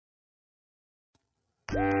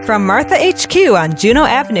From Martha HQ on Juneau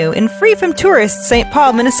Avenue in free from tourists St.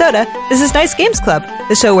 Paul, Minnesota, this is Nice Games Club,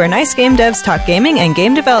 the show where nice game devs talk gaming and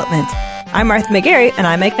game development. I'm Martha McGarry, and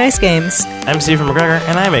I make nice games. I'm Stephen McGregor,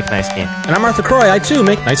 and I make nice games. And I'm Arthur Croy, I too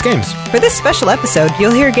make nice games. For this special episode,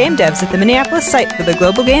 you'll hear game devs at the Minneapolis site for the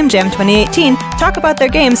Global Game Jam 2018 talk about their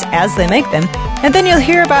games as they make them, and then you'll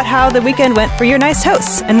hear about how the weekend went for your nice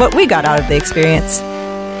hosts and what we got out of the experience.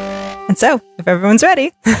 And so, if everyone's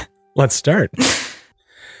ready... Let's start.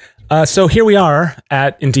 So here we are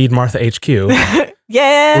at, indeed, Martha HQ.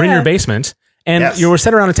 Yeah! We're in your basement. And Yes. we're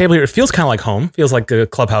sitting around a table here. It feels kind of like home. Feels like a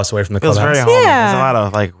clubhouse away from the Feels clubhouse. very homey. Yeah. There's a lot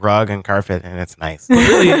of like rug and carpet, and it's nice.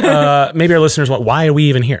 Really, maybe our listeners want, why are we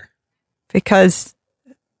even here? Because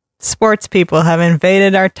sports people have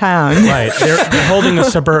invaded our town. Right. They're holding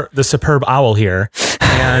the superb owl here.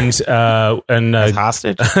 And As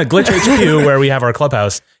hostage. Glitch HQ, where we have our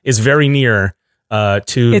clubhouse, is very near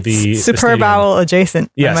to It's the Superb stadium. Owl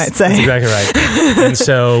adjacent, Yes, I might say. that's exactly right. And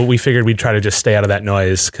so we figured we'd try to just stay out of that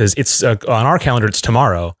noise because it's on our calendar. It's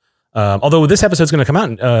tomorrow. Although this episode's going to come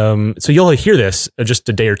out, so you'll hear this just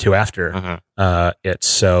a day or two after it.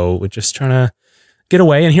 So we're just trying to get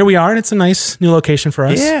away, and here we are, and it's a nice new location for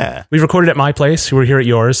us. Yeah. We recorded at my place. We're here at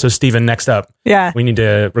yours. So Stephen, next up, Yeah. we need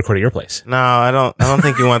to record at your place. No, I don't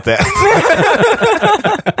think you want that.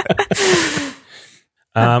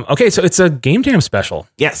 Okay, so it's a Game Jam special.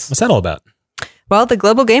 Yes. What's that all about? Well, the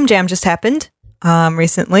Global Game Jam just happened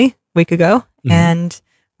recently, a week ago, and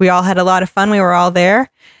we all had a lot of fun. We were all there,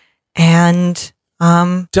 and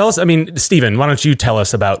Tell us, Stephen, why don't you tell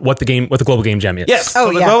us about what the Global Game Jam is? Yes. Oh,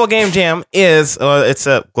 So the yeah. Global Game Jam is it's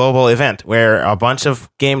a global event where a bunch of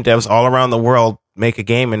game devs all around the world make a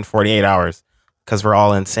game in 48 hours. Because we're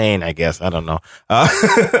all insane, I guess. I don't know.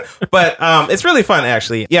 But it's really fun,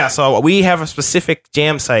 actually. Yeah, so we have a specific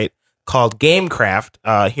jam site called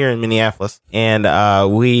GameCraft here in Minneapolis. And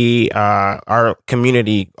our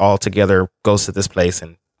community all together goes to this place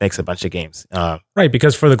and makes a bunch of games. Right,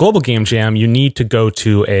 because for the Global Game Jam, you need to go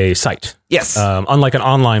to a site. Yes. Unlike an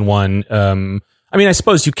online one, I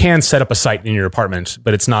suppose you can set up a site in your apartment,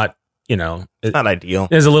 but it's not, It's not ideal.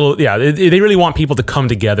 There's a little, they really want people to come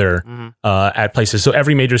together at places. So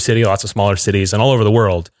every major city, lots of smaller cities, and all over the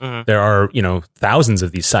world, there are, thousands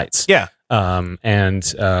of these sites. Yeah. And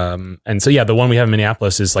so, the one we have in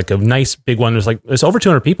Minneapolis is like a nice big one. There's over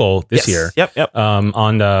 200 people this year. Yep.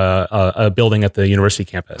 On a building at the university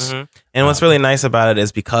campus. And what's really nice about it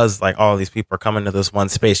is because like all of these people are coming to this one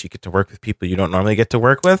space, you get to work with people you don't normally get to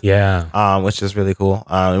work with. Yeah. Which is really cool.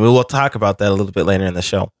 And we will talk about that a little bit later in the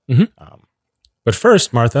show. But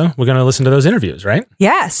first, Martha, we're going to listen to those interviews, right?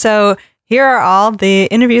 yeah. So here are all the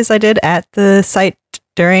interviews I did at the site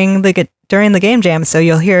during the Game Jam. So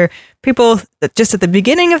you'll hear people just at the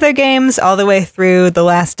beginning of their games all the way through the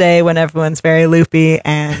last day when everyone's very loopy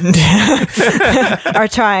and are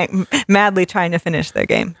madly trying to finish their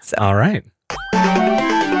game. So. All right.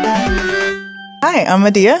 Hi, I'm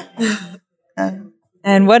Adia.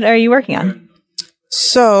 And what are you working on?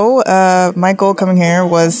 So, my goal coming here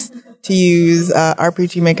was to use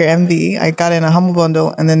RPG Maker MV. I got in a Humble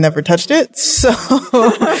Bundle and then never touched it. So,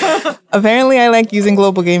 apparently I like using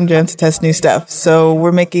Global Game Jam to test new stuff. So,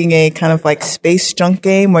 we're making a kind of like space junk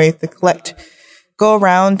game where you have to go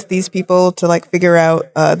around these people to like figure out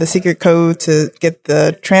the secret code to get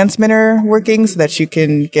the transmitter working so that you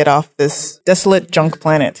can get off this desolate junk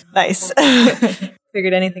planet. Nice.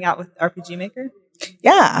 Figured anything out with RPG Maker?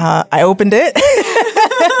 Yeah, I opened it.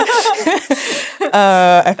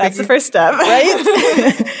 That's the first step.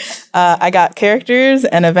 Right? I got characters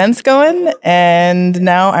and events going, and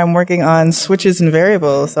now I'm working on switches and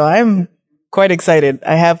variables, so I'm quite excited.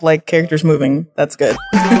 I have like characters moving. That's good.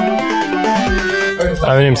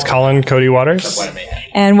 My name's Colin Cody Waters.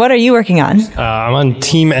 And what are you working on? I'm on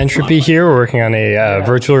Team Entropy here. We're working on a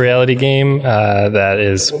virtual reality game that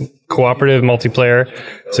is cooperative multiplayer.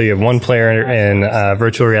 So you have one player in a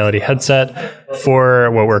virtual reality headset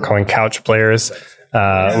for what we're calling couch players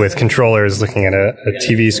with controllers looking at a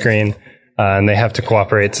TV screen. And they have to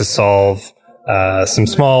cooperate to solve some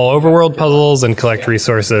small overworld puzzles and collect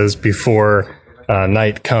resources before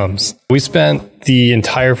night comes. We spent the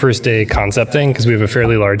entire first day concepting because we have a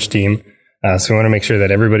fairly large team. So we want to make sure that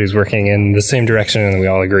everybody's working in the same direction and we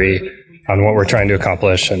all agree on what we're trying to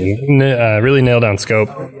accomplish and really nail down scope.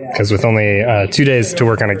 Because with only 2 days to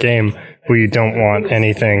work on a game, we don't want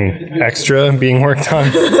anything extra being worked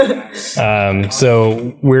on.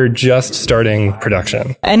 So we're just starting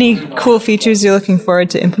production. Any cool features you're looking forward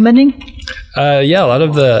to implementing? A lot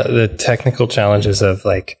of the technical challenges of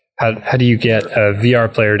like how do you get a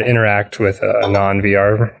VR player to interact with a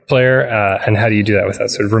non-VR player, and how do you do that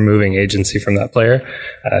without sort of removing agency from that player?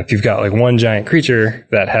 If you've got like one giant creature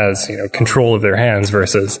that has control of their hands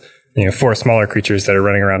versus four smaller creatures that are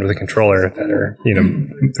running around with a controller that are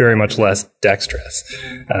very much less dexterous.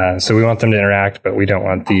 So we want them to interact, but we don't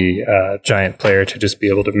want the giant player to just be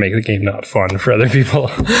able to make the game not fun for other people.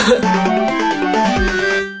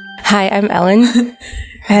 Hi, I'm Ellen.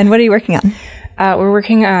 And what are you working on? We're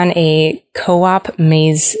working on a co-op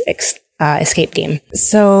maze escape game.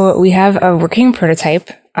 So we have a working prototype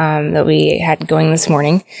that we had going this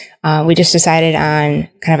morning. We just decided on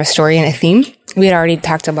kind of a story and a theme. We had already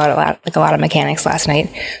talked about a lot of mechanics last night,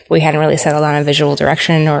 but we hadn't really settled on a visual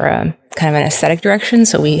direction or kind of an aesthetic direction.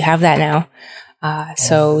 So we have that now.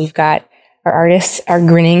 So we've got our artists are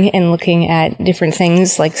grinning and looking at different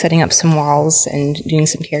things like setting up some walls and doing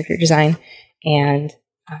some character design. And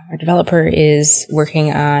our developer is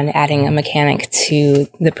working on adding a mechanic to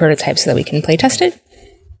the prototype so that we can play test it.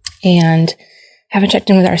 And haven't checked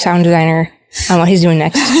in with our sound designer on what he's doing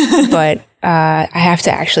next, but I have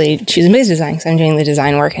to actually choose a maze design because I'm doing the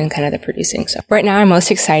design work and kind of the producing. So right now I'm most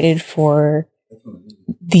excited for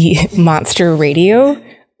the monster radio,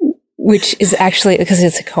 which is actually because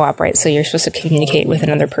it's a co-op, right? So you're supposed to communicate with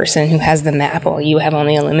another person who has the map while you have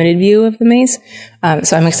only a limited view of the maze.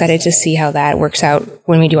 So I'm excited to see how that works out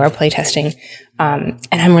when we do our play testing. And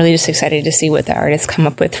I'm really just excited to see what the artists come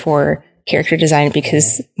up with for character design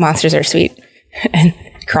because monsters are sweet and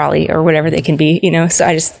crawly or whatever they can be, So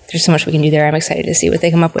there's so much we can do there. I'm excited to see what they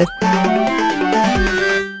come up with.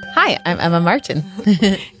 Hi, I'm Emma Martin.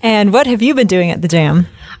 And what have you been doing at the Jam?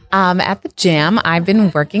 At the Jam, I've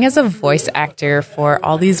been working as a voice actor for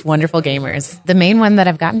all these wonderful gamers. The main one that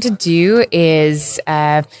I've gotten to do is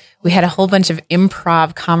we had a whole bunch of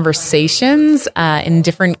improv conversations in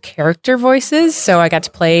different character voices. So I got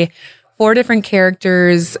to play 4 different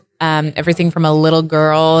characters, everything from a little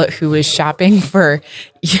girl who was shopping for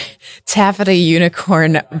taffeta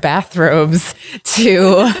unicorn bathrobes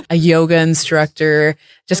to a yoga instructor.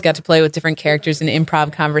 Just got to play with different characters in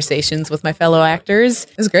improv conversations with my fellow actors.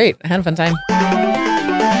 It was great. I had a fun time.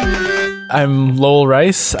 I'm Lowell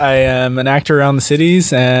Rice. I am an actor around the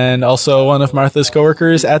cities and also one of Martha's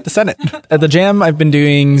coworkers at the Senate. At the Jam, I've been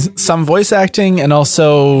doing some voice acting and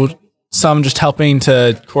also some just helping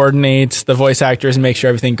to coordinate the voice actors and make sure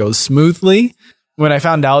everything goes smoothly. When I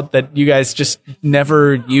found out that you guys just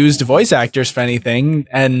never used voice actors for anything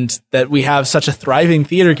and that we have such a thriving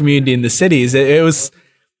theater community in the cities, it was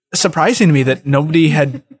surprising to me that nobody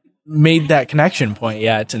had made that connection point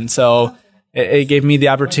yet. And so it gave me the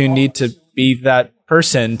opportunity to be that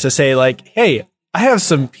person to say like, hey, I have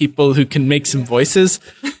some people who can make some voices.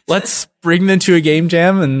 Let's bring them to a game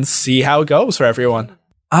jam and see how it goes for everyone.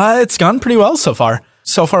 It's gone pretty well so far.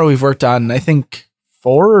 So far, we've worked on, I think,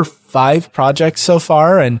 4 or 5 projects so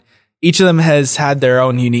far, and each of them has had their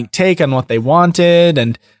own unique take on what they wanted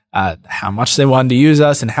and how much they wanted to use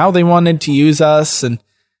us and how they wanted to use us. And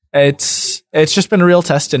it's just been a real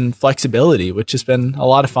test in flexibility, which has been a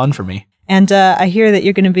lot of fun for me. And I hear that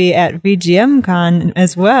you're going to be at VGM Con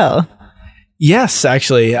as well. Yes,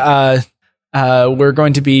 actually. We're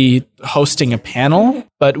going to be hosting a panel,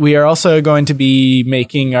 but we are also going to be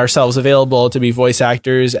making ourselves available to be voice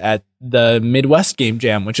actors at the Midwest Game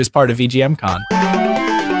Jam, which is part of VGM Con.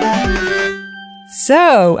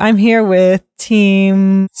 So I'm here with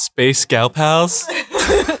Team Space Gal Pals.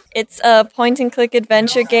 It's a point-and-click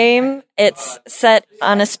adventure game. It's set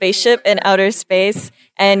on a spaceship in outer space,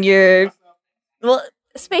 and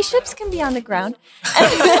spaceships can be on the ground.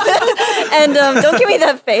 And don't give me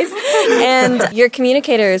that face. And your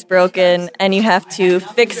communicator is broken, and you have to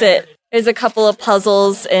fix it. There's a couple of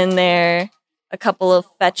puzzles in there, a couple of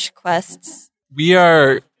fetch quests.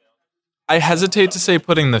 I hesitate to say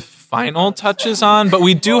putting the final touches on, but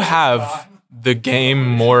we do have the game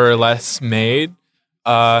more or less made.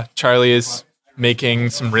 Charlie is making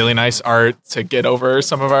some really nice art to get over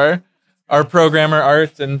some of our programmer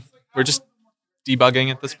art, and we're just debugging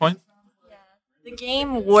at this point. Yeah. The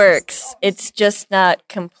game works. It's just not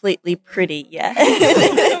completely pretty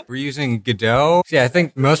yet. We're using Godot. Yeah, I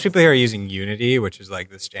think most people here are using Unity, which is like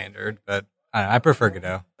the standard, but I prefer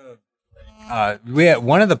Godot.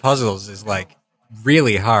 One of the puzzles is like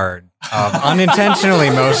really hard, unintentionally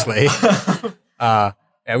mostly.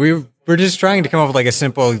 We're just trying to come up with like a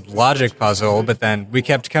simple logic puzzle, but then we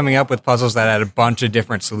kept coming up with puzzles that had a bunch of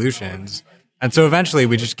different solutions. And so eventually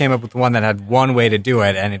we just came up with one that had one way to do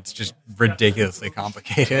it, and it's just ridiculously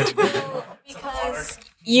complicated. Because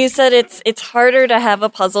you said it's harder to have a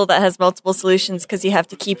puzzle that has multiple solutions because you have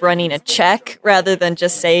to keep running a check rather than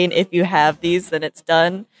just saying if you have these, then it's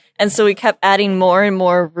done. And so we kept adding more and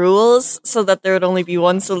more rules so that there would only be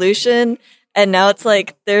one solution. And now it's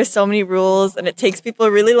like there's so many rules and it takes people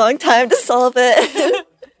a really long time to solve it.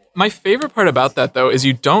 My favorite part about that, though, is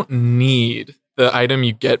you don't need the item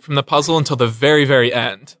you get from the puzzle until the very, very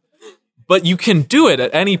end. But you can do it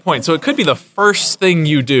at any point. So it could be the first thing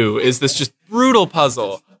you do is this just brutal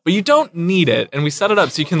puzzle, but you don't need it. And we set it up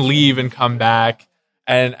so you can leave and come back.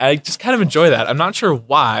 And I just kind of enjoy that. I'm not sure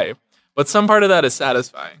why, but some part of that is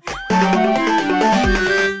satisfying.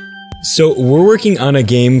 So we're working on a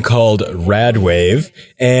game called Radwave,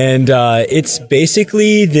 and it's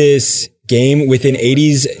basically this game with an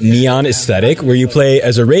 80s neon aesthetic where you play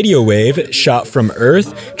as a radio wave shot from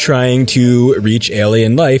Earth trying to reach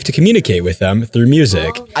alien life to communicate with them through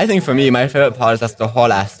music. I think for me, my favorite part is just the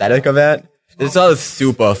whole aesthetic of it. It's all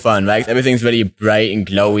super fun, right? Everything's really bright and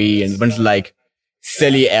glowy and a bunch of like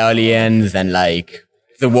silly aliens and like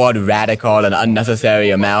the word radical and unnecessary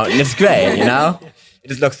amount. And it's great, you know? It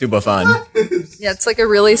just looks super fun. Yeah, it's like a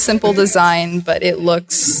really simple design, but it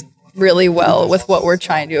looks really well with what we're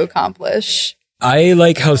trying to accomplish. I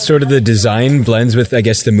like how sort of the design blends with, I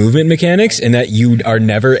guess, the movement mechanics, and that you are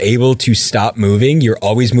never able to stop moving. You're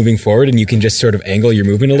always moving forward, and you can just sort of angle your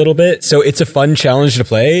movement a little bit. So it's a fun challenge to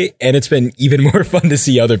play, and it's been even more fun to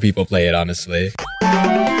see other people play it, honestly.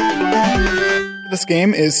 This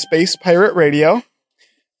game is Space Pirate Radio.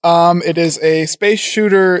 It is a space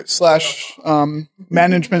shooter /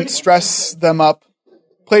 management stress them up,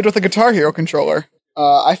 played with a Guitar Hero controller.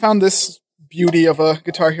 I found this beauty of a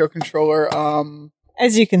Guitar Hero controller.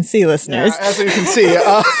 As you can see, listeners. Yeah, as you can see.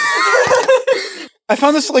 I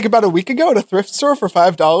found this like about a week ago at a thrift store for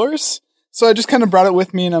 $5. So I just kind of brought it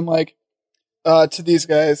with me, and I'm like, to these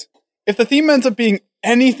guys, if the theme ends up being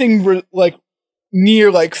anything like near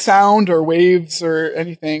like sound or waves or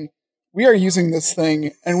anything, we are using this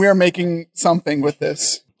thing and we are making something with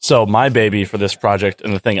this. So my baby for this project,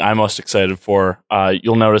 and the thing I'm most excited for,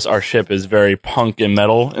 you'll notice our ship is very punk and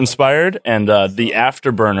metal inspired, and the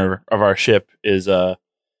afterburner of our ship is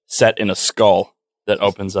set in a skull that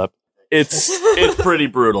opens up. It's pretty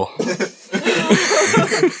brutal.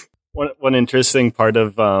 One interesting part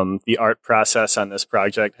of the art process on this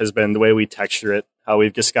project has been the way we texture it, how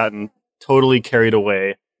we've just gotten totally carried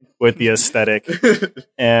away with the aesthetic,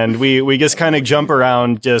 and we just kind of jump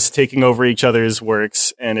around just taking over each other's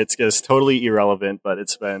works, and it's just totally irrelevant, but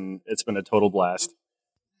it's been a total blast.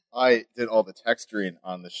 I did all the texturing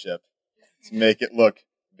on the ship to make it look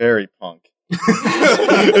very punk.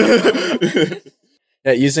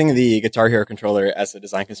 Yeah, using the Guitar Hero controller as a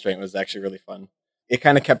design constraint was actually really fun. It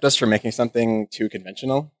kind of kept us from making something too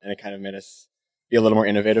conventional, and it kind of made us be a little more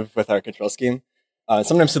innovative with our control scheme.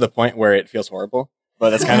 Sometimes to the point where it feels horrible. But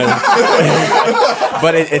that's kind of,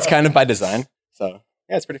 but it's kind of by design. So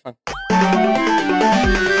yeah, it's pretty fun.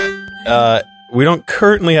 We don't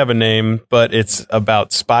currently have a name, but it's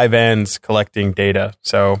about spy vans collecting data.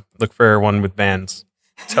 So look for one with vans,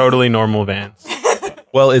 totally normal vans.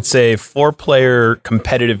 Well, it's a 4-player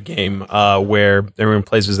competitive game where everyone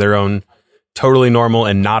plays as their own totally normal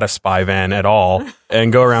and not a spy van at all,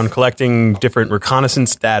 and go around collecting different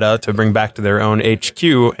reconnaissance data to bring back to their own HQ,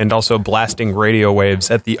 and also blasting radio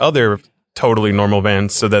waves at the other totally normal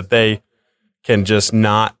vans so that they can just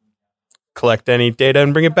not collect any data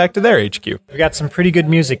and bring it back to their HQ. We got some pretty good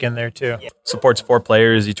music in there too. Supports 4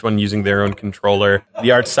 players, each one using their own controller.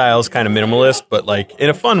 The art style is kind of minimalist, but like in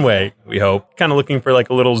a fun way, we hope. Kind of looking for like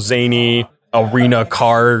a little zany arena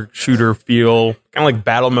car shooter feel, kind of like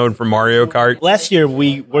battle mode for Mario Kart. Last year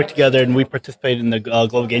we worked together and we participated in the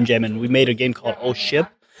Global Game Jam, and we made a game called Oh Ship,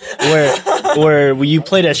 where you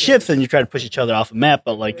played as ships and you try to push each other off a map.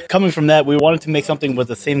 But like coming from that, we wanted to make something with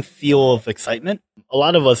the same feel of excitement. A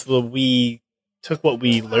lot of us, we took what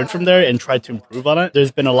we learned from there and tried to improve on it.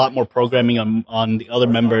 There's been a lot more programming on the other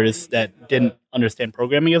members that didn't understand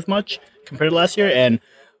programming as much compared to last year, and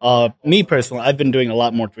me personally, I've been doing a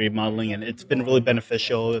lot more 3D modeling, and it's been really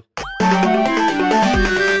beneficial.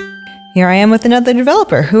 Here I am with another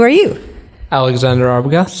developer. Who are you? Alexander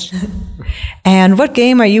Arbogast. And what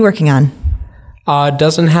game are you working on?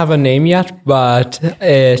 Doesn't have a name yet, but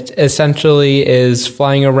it essentially is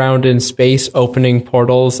flying around in space, opening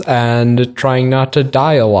portals, and trying not to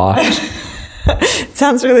die a lot.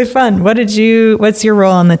 Sounds really fun. What's your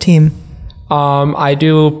role on the team? I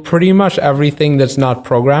do pretty much everything that's not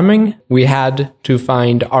programming. We had to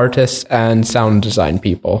find artists and sound design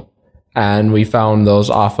people, and we found those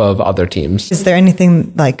off of other teams. Is there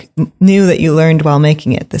anything like new that you learned while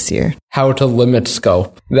making it this year? How to limit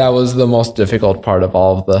scope. That was the most difficult part of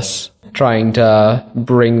all of this. Trying to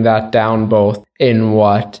bring that down both in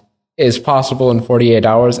what is possible in 48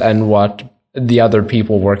 hours and what the other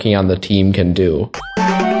people working on the team can do.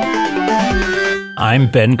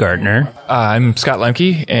 I'm Ben Gardner. I'm Scott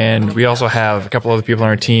Lemke, and we also have a couple other people on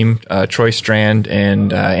our team, Troy Strand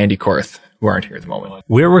and Andy Korth, who aren't here at the moment.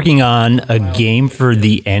 We're working on a game for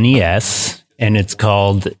the NES, and it's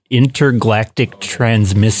called Intergalactic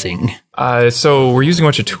Transmissing. So we're using a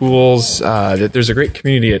bunch of tools. There's a great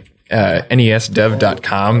community at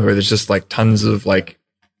nesdev.com where there's just like tons of like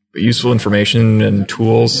useful information and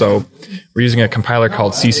tools. So we're using a compiler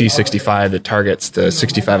called CC65 that targets the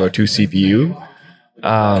 6502 CPU.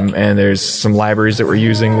 And there's some libraries that we're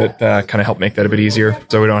using that kind of help make that a bit easier,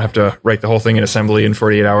 so we don't have to write the whole thing in assembly in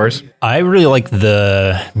 48 hours. I really like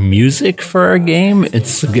the music for our game.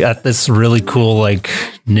 It's got this really cool, like,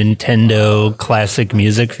 Nintendo classic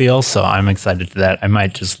music feel, so I'm excited for that. I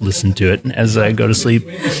might just listen to it as I go to sleep.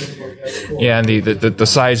 Yeah, and the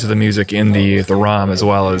size of the music in the ROM as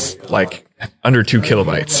well is, like, under 2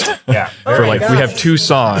 kilobytes. Yeah. For, like, we have 2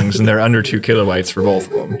 songs, and they're under 2 kilobytes for both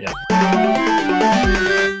of them. Yeah.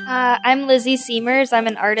 I'm Lizzie Seamers. I'm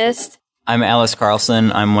an artist. I'm Alice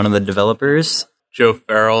Carlson. I'm one of the developers. Joe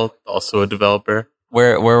Farrell, also a developer.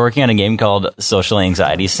 We're working on a game called Social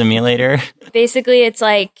Anxiety Simulator. Basically, it's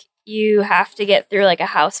like you have to get through like a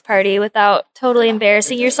house party without totally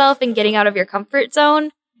embarrassing yourself and getting out of your comfort zone.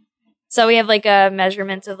 So we have like a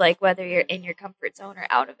measurement of like whether you're in your comfort zone or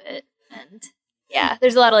out of it. And yeah,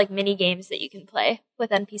 there's a lot of like mini games that you can play with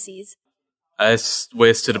NPCs. I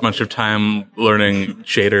wasted a bunch of time learning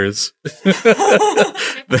shaders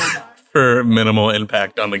for minimal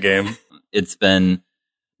impact on the game. It's been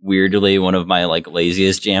weirdly one of my like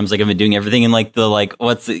laziest jams. Like I've been doing everything in like the like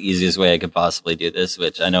what's the easiest way I could possibly do this,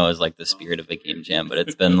 which I know is like the spirit of a game jam, but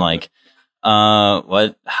it's been like how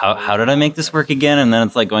did I make this work again? And then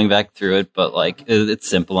it's like going back through it, but like it's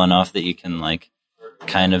simple enough that you can like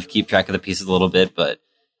kind of keep track of the pieces a little bit, but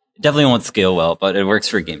it definitely won't scale well, but it works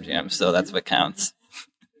for a game jam, so that's what counts.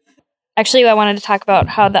 Actually, I wanted to talk about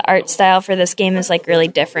how the art style for this game is like really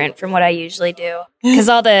different from what I usually do. Because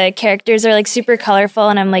all the characters are like super colorful,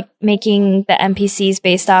 and I'm like making the NPCs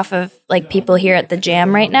based off of like people here at the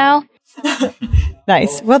jam right now.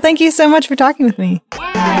 Nice. Well, thank you so much for talking with me.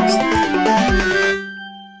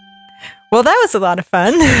 Well, that was a lot of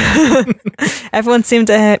fun. Everyone seemed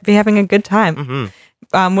to be having a good time. Mm-hmm.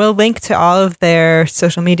 We'll link to all of their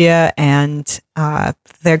social media and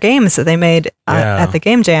their games that they made at the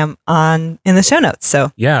Game Jam in the show notes.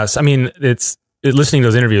 So yes, I mean, listening to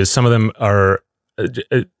those interviews, some of them are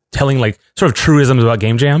telling like sort of truisms about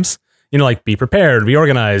game jams. You know, like be prepared, be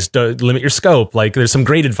organized, limit your scope. Like there's some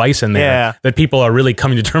great advice in there that people are really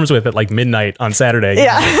coming to terms with at like midnight on Saturday.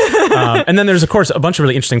 Yeah. And then there's, of course, a bunch of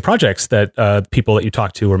really interesting projects that people that you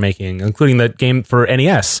talk to are making, including the game for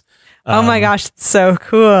NES. Oh my gosh, it's so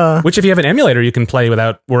cool. Which if you have an emulator, you can play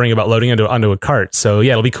without worrying about loading onto a cart. So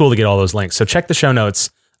yeah, it'll be cool to get all those links. So check the show notes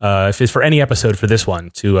if it's for any episode for this one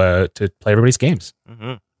to play everybody's games.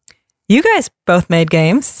 Mm-hmm. You guys both made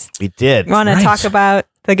games. We did. You want to talk about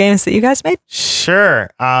the games that you guys made? Sure.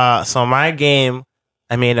 So my game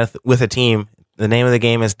I made with a team. The name of the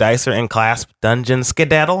game is Dicer and Clasp Dungeon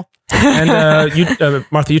Skedaddle. And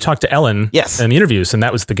Martha, you talked to Ellen in the interviews, and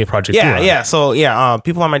that was the game project. So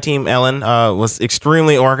people on my team, Ellen was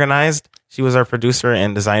extremely organized. She was our producer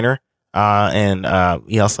and designer. And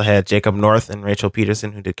we also had Jacob North and Rachel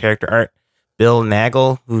Peterson, who did character art. Bill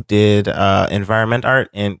Nagel, who did environment art.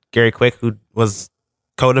 And Gary Quick, who was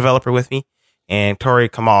co-developer with me. And Tori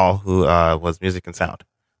Kamal, who was music and sound.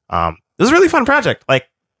 It was a really fun project. Like,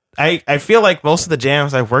 I feel like most of the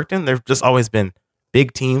jams I've worked in, they've just always been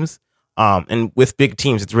big teams. And with big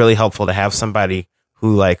teams, it's really helpful to have somebody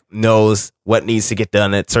who like knows what needs to get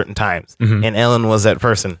done at certain times. Mm-hmm. And Ellen was that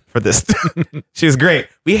person for this. She was great.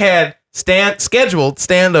 We had scheduled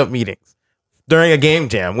stand-up meetings during a game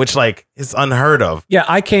jam, which like is unheard of. Yeah,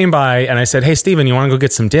 I came by and I said, "Hey, Steven, you want to go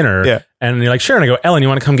get some dinner?" Yeah. And you're like, "Sure." And I go, "Ellen, you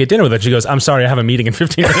want to come get dinner with us?" She goes, "I'm sorry, I have a meeting in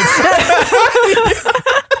 15 minutes."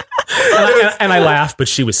 and I laughed, but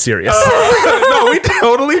she was serious. No, we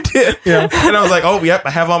totally did. Yeah. And I was like, "Oh, yep,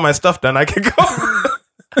 I have all my stuff done. I can go."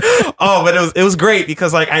 But it was great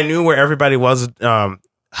because like I knew where everybody was,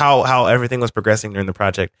 how everything was progressing during the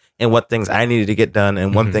project, and what things I needed to get done,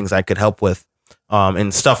 and what things I could help with,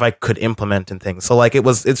 and stuff I could implement and things. So like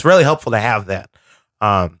it's really helpful to have that.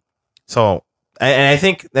 So I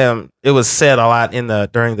think it was said a lot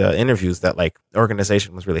during the interviews that like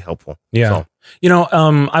organization was really helpful. Yeah. So,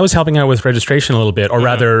 I was helping out with registration a little bit, or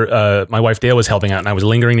rather, my wife Dale was helping out, and I was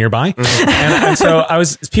lingering nearby. And so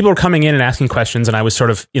people were coming in and asking questions, and I was sort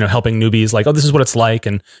of, helping newbies, like, oh, this is what it's like,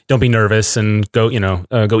 and don't be nervous, and go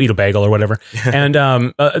eat a bagel or whatever. And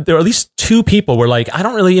there were at least 2 people were like, I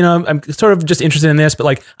don't really, I'm sort of just interested in this, but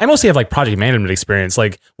like, I mostly have like project management experience.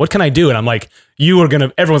 Like, what can I do? And I'm like, everyone's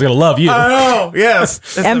gonna love you. I know. Yes.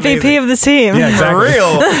 MVP amazing. of the team. Yeah, exactly. For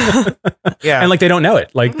real. Yeah. And like, they don't know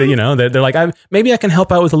it. Like, they're like, maybe I can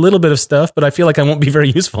help out with a little bit of stuff, but I feel like I won't be very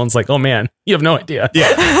useful. And it's like, oh man, you have no idea.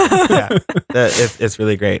 Yeah. It's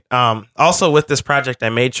really great. Also with this project, I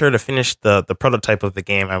made sure to finish the prototype of the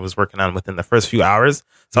game I was working on within the first few hours.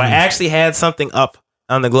 So I actually had something up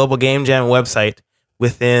on the Global Game Jam website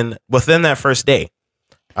within that first day.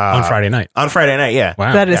 On Friday night. On Friday night, yeah.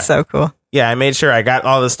 Wow. That is so cool. Yeah, I made sure I got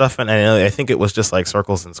all this stuff, and I think it was just like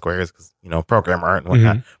circles and squares because program art and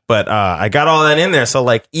whatnot. But I got all that in there, so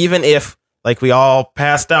like even if like we all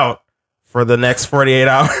passed out for the next 48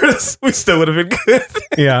 hours, we still would have been good.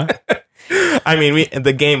 Yeah. I mean,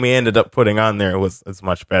 the game we ended up putting on there was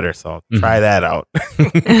much better, so try that out.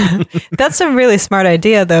 That's a really smart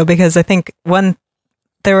idea, though, because I think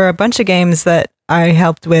there were a bunch of games that I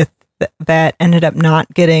helped with that ended up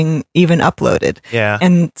not getting even uploaded. Yeah.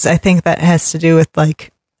 And I think that has to do with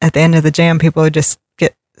like at the end of the jam, people would just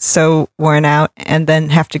get so worn out and then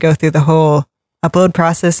have to go through the whole upload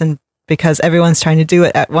process. And because everyone's trying to do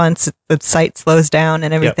it at once, the site slows down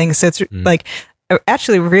and everything. Yep. So it's like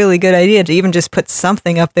actually a really good idea to even just put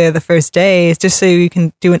something up there the first day, just so you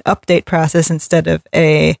can do an update process instead of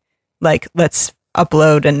let's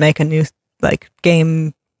upload and make a new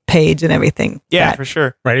game page and everything. Yeah, for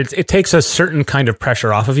sure. Right. It takes a certain kind of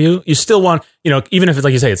pressure off of you. You still want, even if it's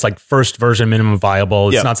like you say, it's like first version minimum viable.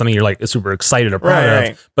 It's not something you're like super excited or proud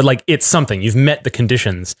of, but like it's something. You've met the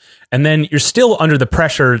conditions, and then you're still under the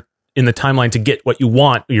pressure in the timeline to get what you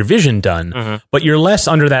want, your vision done, but you're less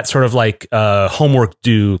under that sort of like homework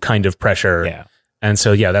due kind of pressure. Yeah. And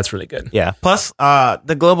so, yeah, that's really good. Yeah. Plus,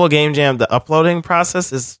 the Global Game Jam, the uploading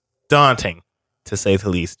process is daunting, to say the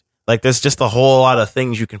least. Like, there's just a whole lot of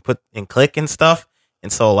things you can put and click and stuff.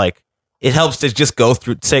 And so, like, it helps to just go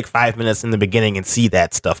through, take 5 minutes in the beginning and see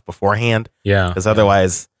that stuff beforehand. Yeah. Because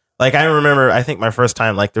otherwise, like, I remember, I think my first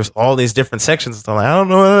time, like, there's all these different sections. So I'm like, I don't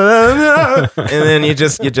know. And then you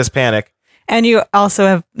just panic. And you also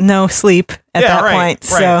have no sleep at that point.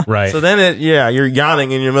 So. So then, you're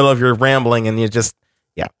yawning in the middle of your rambling and you just,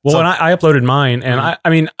 Well, when I uploaded mine, and I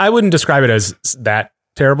mean, I wouldn't describe it as that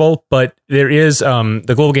terrible, but there is the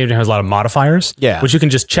Global Game Jam has a lot of modifiers, which you can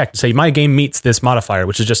just check to say my game meets this modifier,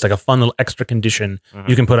 which is just like a fun little extra condition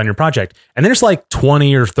you can put on your project. And there's like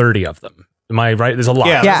 20 or 30 of them. Am I right? There's a lot.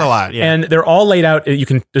 Yeah, there's a lot. Yeah. And they're all laid out.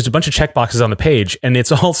 There's a bunch of checkboxes on the page, and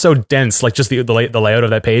it's all so dense, like just the layout of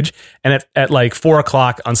that page. And at like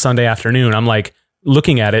 4:00 on Sunday afternoon, I'm like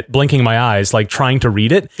looking at it, blinking my eyes, like trying to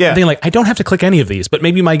read it. Yeah. And thinking like, I don't have to click any of these, but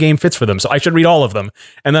maybe my game fits for them, so I should read all of them.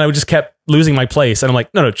 And then I just kept losing my place, and I'm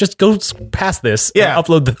like, no, just go past this. And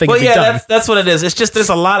upload the thing. Well, and be done. that's what it is. It's just there's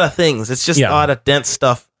a lot of things. It's just a lot of dense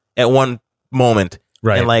stuff at one moment.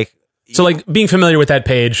 Right. And like. So, like, being familiar with that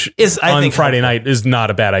page I on think Friday night is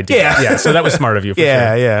not a bad idea. Yeah. So that was smart of you. For sure.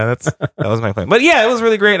 Yeah. That was my plan. But yeah, it was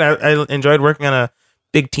really great. I enjoyed working on a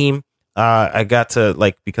big team. I got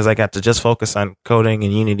to because I got to just focus on coding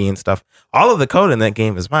and Unity and stuff. All of the code in that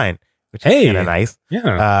game is mine, which is kind of nice.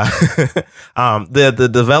 Yeah. The other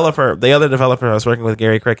developer I was working with,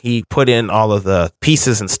 Gary Crick, he put in all of the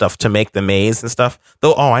pieces and stuff to make the maze and stuff.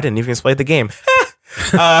 Though, I didn't even explain the game.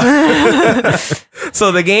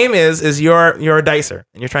 So the game is you're a dicer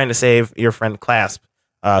and you're trying to save your friend Clasp,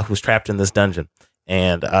 who's trapped in this dungeon,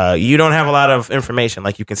 and you don't have a lot of information.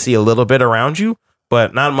 Like, you can see a little bit around you,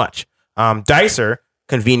 but not much. Dicer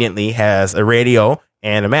conveniently has a radio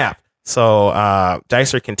and a map, so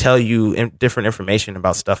Dicer can tell you different information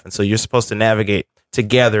about stuff, and so you're supposed to navigate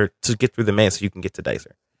together to get through the maze so you can get to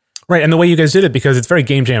Dicer. Right, and the way you guys did it, because it's very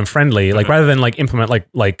game jam friendly, like rather than like implement like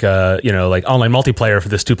online multiplayer for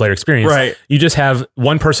this 2-player experience, right? You just have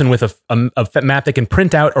one person with a map they can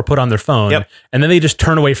print out or put on their phone, and then they just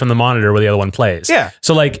turn away from the monitor where the other one plays. Yeah.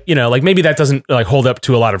 So like maybe that doesn't like hold up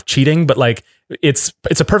to a lot of cheating, but like it's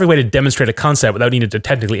a perfect way to demonstrate a concept without needing to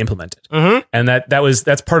technically implement it. And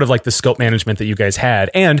that's part of like the scope management that you guys had,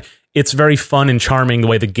 and it's very fun and charming the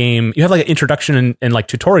way the game, you have like an introduction and like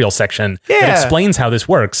tutorial section that explains how this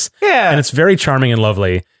works. Yeah. And it's very charming and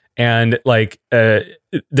lovely. And like,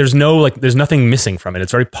 there's nothing missing from it.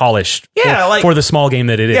 It's very polished for the small game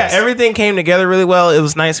that it is. Yeah. Everything came together really well. It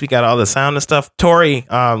was nice. We got all the sound and stuff. Tori,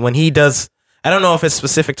 when he does, I don't know if it's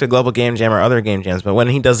specific to Global Game Jam or other game jams, but when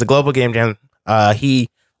he does the Global Game Jam he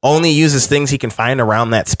only uses things he can find around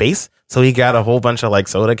that space. So he got a whole bunch of like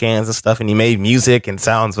soda cans and stuff, and he made music and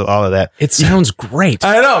sounds with all of that. It sounds great.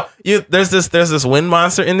 I know. There's this wind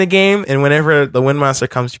monster in the game, and whenever the wind monster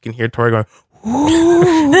comes, you can hear Tori going,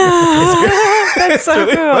 That's so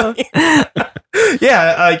cool.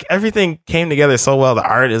 yeah, like everything came together so well. The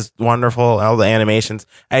art is wonderful, all the animations.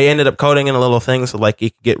 I ended up coding in a little thing so like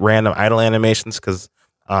you could get random idle animations because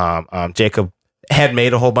Jacob had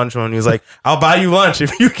made a whole bunch of them. He was like, "I'll buy you lunch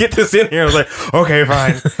if you get this in here." I was like, "Okay,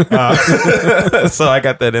 fine." So I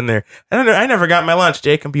got that in there. I never got my lunch.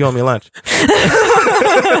 Jacob, you owe me lunch.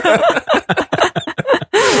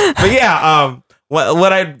 But yeah,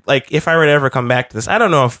 what I'd like if I were to ever come back to this, I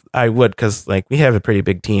don't know if I would because like we have a pretty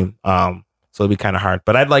big team, so it'd be kind of hard.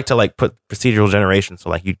 But I'd like to like put procedural generation, so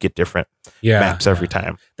like you'd get different maps every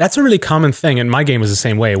time. That's a really common thing, and my game was the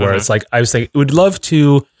same way. Where it's like I was like, would love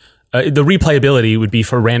to. The replayability would be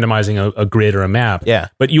for randomizing a grid or a map. Yeah.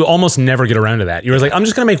 But you almost never get around to that. You're like, I'm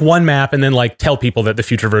just going to make one map and then like tell people that the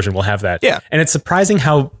future version will have that. Yeah. And it's surprising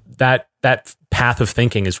how that path of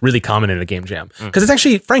thinking is really common in a game jam. Because it's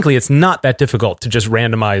actually, frankly, it's not that difficult to just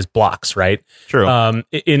randomize blocks, right? True.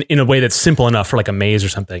 In a way that's simple enough for like a maze or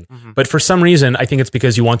something. But for some reason, I think it's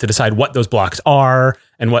because you want to decide what those blocks are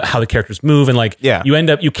and how the characters move. And like,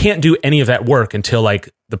 you can't do any of that work until like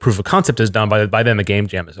the proof of concept is done. By then the game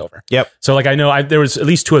jam is over. Yep. So like I know there was at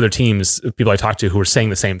least 2 other teams, people I talked to, who were saying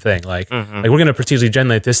the same thing. Like we're going to procedurally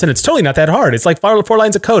generate this, and it's totally not that hard. It's like 4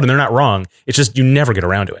 lines of code, and they're not wrong. It's just you never get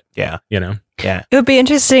around to it. Yeah. You know. Yeah. It would be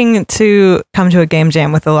interesting to come to a game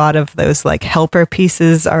jam with a lot of those like helper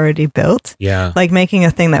pieces already built. Yeah. Like making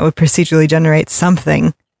a thing that would procedurally generate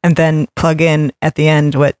something and then plug in at the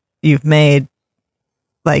end what you've made.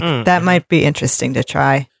 Like that might be interesting to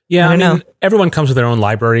try. Yeah, I don't know. Everyone comes with their own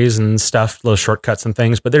libraries and stuff, little shortcuts and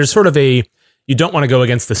things, but there's sort of you don't want to go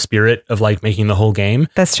against the spirit of like making the whole game.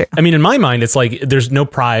 That's true. I mean, in my mind, it's like there's no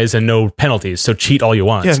prize and no penalties, so cheat all you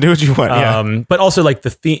want. Yeah, do what you want. Yeah. But also like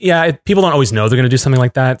people don't always know they're going to do something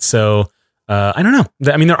like that. So I don't know.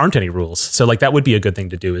 I mean, there aren't any rules. So like that would be a good thing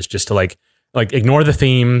to do is just to like ignore the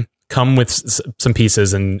theme, come with some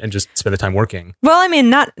pieces and just spend the time working. Well, I mean,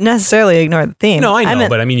 not necessarily ignore the theme. No, I know,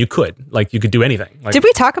 but I mean, you could do anything. Like, did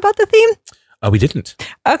we talk about the theme? We didn't.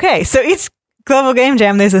 Okay, so each global game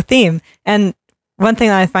jam, there's a theme. And one thing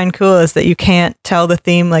that I find cool is that you can't tell the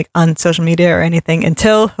theme like on social media or anything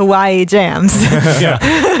until Hawaii jams.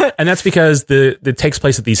 Yeah. And that's because it takes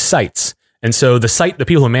place at these sites. And so the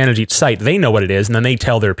people who manage each site, they know what it is, and then they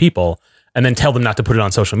tell their people and then tell them not to put it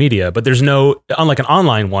on social media. But there's unlike an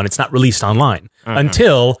online one, it's not released online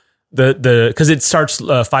until because it starts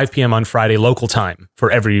 5 p.m. on Friday local time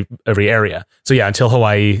for every area. So yeah, until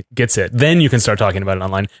Hawaii gets it, then you can start talking about it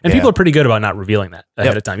online. And people are pretty good about not revealing that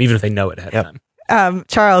ahead of time, even if they know it ahead of time.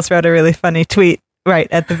 Charles wrote a really funny tweet right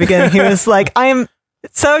at the beginning. He was like, I am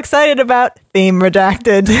so excited about theme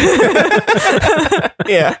redacted.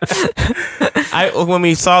 Yeah. When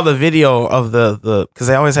we saw the video of the because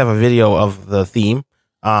I always have a video of the theme.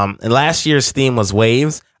 And last year's theme was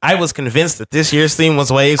waves. I was convinced that this year's theme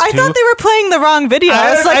was waves. I thought they were playing the wrong video.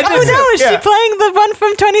 I was like, oh no, is she playing the one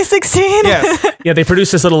from 2016? Yes. Yeah, they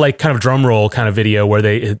produced this little like kind of drum roll kind of video where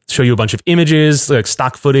they show you a bunch of images, like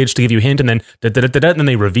stock footage to give you a hint, and then and then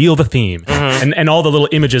they reveal the theme. And all the little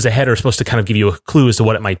images ahead are supposed to kind of give you a clue as to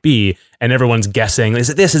what it might be. And everyone's guessing,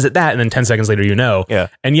 is it this, is it that? And then 10 seconds later, you know. Yeah.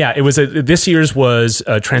 And yeah, it was this year's was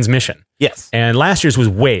transmission. Yes. And last year's was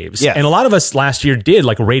waves. Yes. And a lot of us last year did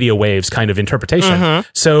like radio waves kind of interpretation.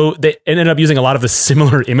 So they ended up using a lot of the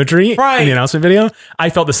similar imagery in the announcement video.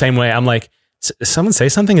 I felt the same way. I'm like, someone say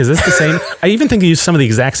something? Is this the same? I even think they used some of the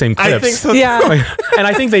exact same clips. I think so. Yeah. And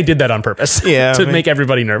I think they did that on purpose. Yeah. To make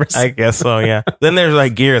everybody nervous. I guess so, yeah. Then there's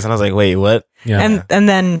like gears, and I was like, wait, what? Yeah. And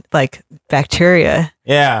then like bacteria.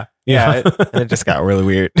 Yeah. Yeah. It just got really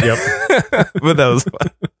weird. Yep. But that was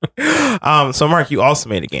fun. So Mark, you also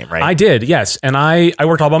made a game, right? I did, yes. And I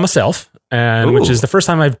worked all by myself, and which is the first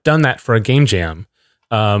time I've done that for a game jam.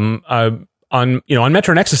 On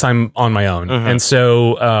Metro Nexus, I'm on my own. And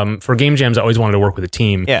so for game jams, I always wanted to work with a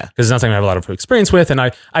team. Yeah. Because it's not something I have a lot of experience with. And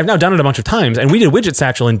I've now done it a bunch of times. And we did Widget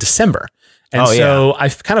Satchel in December. And I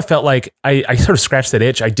kind of felt like I sort of scratched that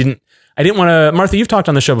itch. I didn't want to. Martha, you've talked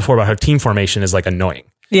on the show before about how team formation is like annoying.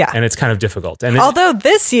 Yeah. And it's kind of difficult. And although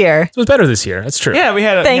this year it was better this year. That's true. Yeah, we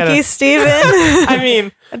had Thank you, Steven. I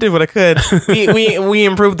mean, I did what I could. We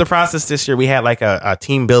improved the process this year. We had like a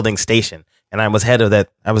team building station, and I was head of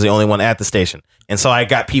that. I was the only one at the station. And so I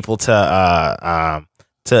got people to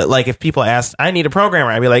like, if people asked, I need a programmer,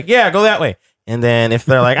 I'd be like, yeah, go that way. And then if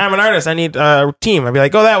they're like, I'm an artist, I need a team, I'd be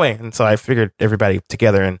like, go that way. And so I figured everybody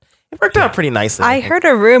together, and it worked out pretty nicely. I heard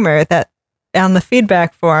a rumor that on the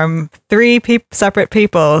feedback form, 3 separate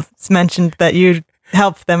people mentioned that you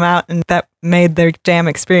helped them out and that made their jam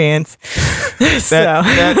experience.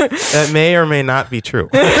 That may or may not be true.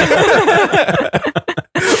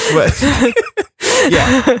 But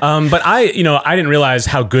yeah. But I didn't realize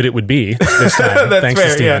how good it would be this time. Thanks to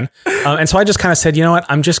Steven. Yeah. And so I just kind of said, you know what?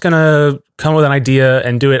 I'm just going to come with an idea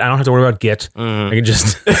and do it. I don't have to worry about Git. I can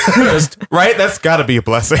just right. That's got to be a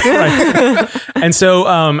blessing. Right. And so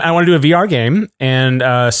I want to do a VR game.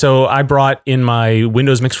 And so I brought in my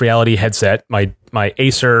Windows Mixed Reality headset, my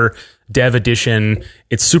Acer Dev Edition.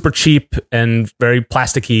 It's super cheap and very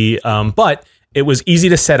plasticky, but it was easy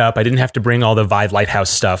to set up. I didn't have to bring all the Vive Lighthouse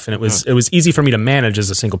stuff, and it was easy for me to manage as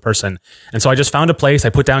a single person. And so I just found a place. I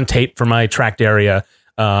put down tape for my tracked area,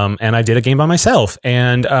 and I did a game by myself.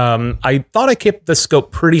 And I thought I kept the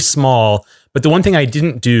scope pretty small, but the one thing I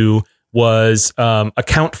didn't do was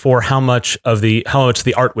account for how much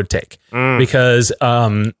the art would take, because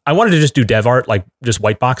I wanted to just do dev art, like just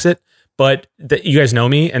white box it. But you guys know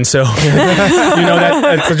me, and so you know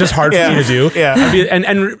that's just hard for me to do. Yeah.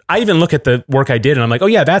 And I even look at the work I did, and I'm like, oh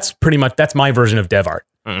yeah, that's my version of dev art.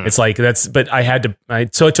 It's like but I had to.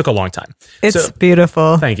 So it took a long time. It's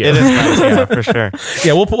beautiful. Thank you. It is nice, yeah, for sure.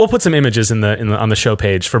 Yeah, we'll put some images on the show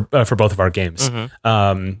page for both of our games.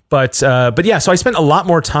 But yeah, so I spent a lot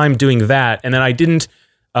more time doing that, and then I didn't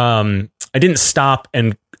stop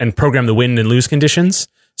and program the win and lose conditions.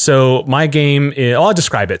 So my game, I'll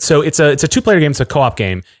describe it. So it's a 2-player game. It's a co-op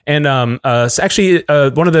game. And actually,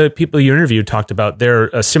 one of the people you interviewed talked about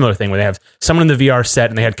a similar thing where they have someone in the VR set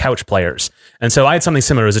and they had couch players. And so I had something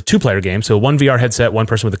similar. It was a 2-player game. So 1 VR headset, 1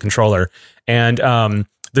 person with a controller. And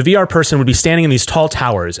the VR person would be standing in these tall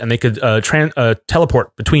towers, and they could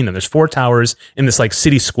teleport between them. There's 4 towers in this like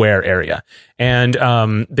city square area. And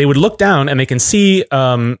they would look down and they can see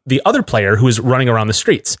the other player who is running around the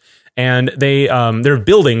streets. And there are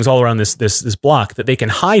buildings all around this block that they can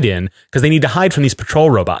hide in, because they need to hide from these patrol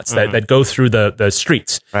robots that go through the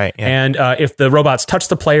streets. Right. Yeah. And if the robots touch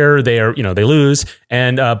the player, they lose.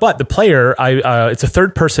 And but the player, it's a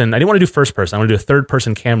third person. I didn't want to do first person. I want to do a third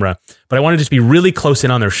person camera, but I wanted it to be really close in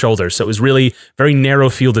on their shoulders. So it was really very narrow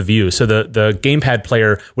field of view. So the gamepad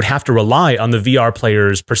player would have to rely on the VR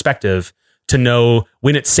player's perspective to know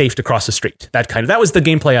when it's safe to cross the street. That was the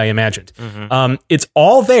gameplay I imagined. It's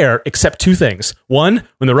all there except 2 things. One,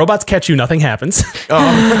 when the robots catch you, nothing happens.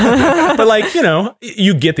 But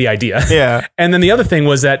you get the idea. Yeah. And then the other thing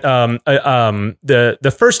was that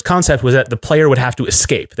the first concept was that the player would have to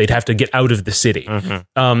escape. They'd have to get out of the city.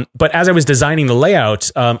 But as I was designing the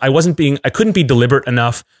layout, I couldn't be deliberate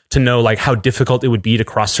enough to know like how difficult it would be to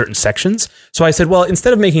cross certain sections. So I said, well,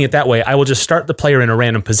 instead of making it that way, I will just start the player in a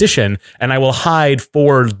random position, and I will hide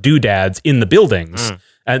 4 doodads in the buildings.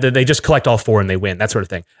 And then they just collect all 4 and they win, that sort of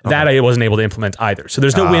thing. That I wasn't able to implement either. So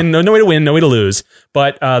there's no win, no way to win, no way to lose.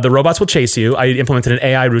 But the robots will chase you. I implemented an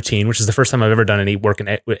AI routine, which is the first time I've ever done any work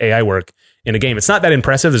in AI work in a game. It's not that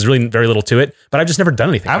impressive. There's really very little to it, but I've just never done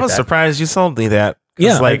anything I like was that. surprised you sold me that.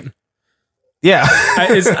 Yeah. Yeah.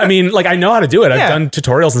 I know how to do it. I've done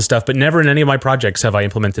tutorials and stuff, but never in any of my projects have I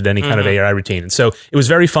implemented any kind of AI routine. And so it was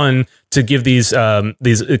very fun to give these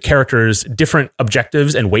characters different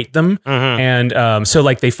objectives and weight them. And so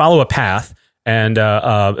like they follow a path and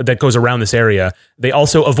that goes around this area. They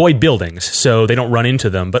also avoid buildings, so they don't run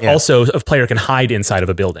into them, but also a player can hide inside of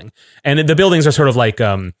a building. And the buildings are sort of like...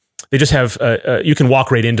 they just have you can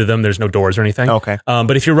walk right into them. There's no doors or anything. Okay.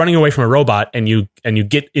 But if you're running away from a robot and you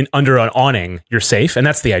get in under an awning, you're safe, and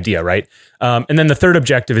that's the idea, right? And then the third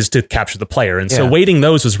objective is to capture the player. And so weighting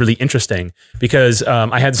those was really interesting because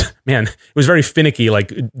it was very finicky,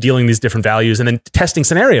 like dealing these different values and then testing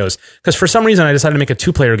scenarios. Because for some reason I decided to make a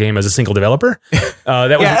 2-player game as a single developer.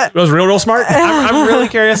 That was real smart. I'm really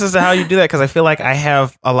curious as to how you do that, because I feel like I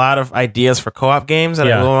have a lot of ideas for co-op games that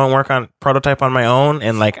I really want to work on, prototype on my own,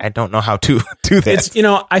 and like I don't know how to do that. It's,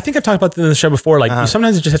 I think I've talked about this in the show before. Like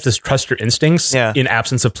sometimes you just have to trust your instincts in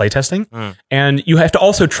absence of playtesting, and you have to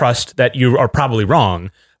also trust that you are probably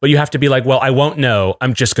wrong. But you have to be like, well, I won't know.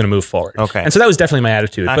 I'm just going to move forward. Okay. And so that was definitely my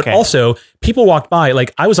attitude. Okay. But also, people walked by.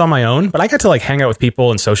 Like I was on my own, but I got to like hang out with people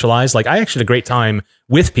and socialize. Like I actually had a great time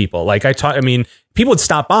with people. Like people would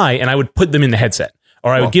stop by and I would put them in the headset.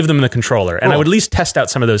 Or I would give them the controller, and I would at least test out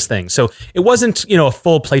some of those things. So it wasn't, a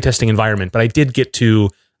full playtesting environment, but I did get to,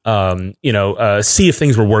 see if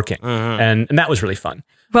things were working, and that was really fun.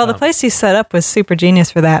 Well, the place you set up was super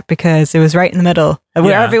genius for that because it was right in the middle of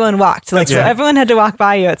where Yeah. everyone walked. Like, so Yeah. everyone had to walk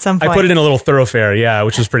by you at some point. I put it in a little thoroughfare,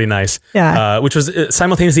 which was pretty nice. Yeah. Which was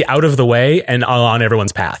simultaneously out of the way and on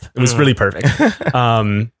everyone's path. It was really perfect.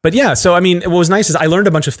 But yeah, so I mean, what was nice is I learned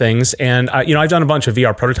a bunch of things, and I've done a bunch of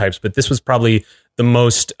VR prototypes, but this was probably the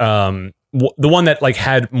most the one that like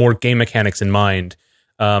had more game mechanics in mind.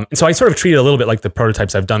 And so I sort of treated it a little bit like the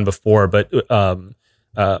prototypes I've done before, but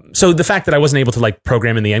so the fact that I wasn't able to like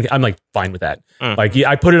program in the end, I'm like fine with that. Like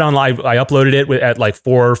I put it on live, I uploaded it at like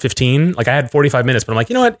 4:15. Like I had 45 minutes, but I'm like,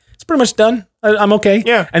 you know what? It's pretty much done. I'm okay.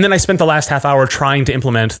 Yeah. And then I spent the last half hour trying to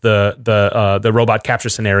implement the robot capture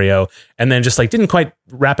scenario, and then just like didn't quite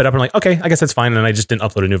wrap it up. And like, okay, I guess that's fine. And I just didn't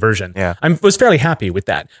upload a new version. Yeah. I was fairly happy with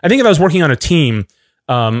that. I think if I was working on a team,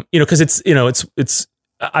 because it's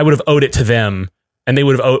I would have owed it to them. And they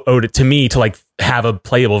would have owed it to me to like have a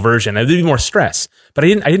playable version. There'd be more stress, but I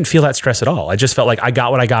didn't feel that stress at all. I just felt like I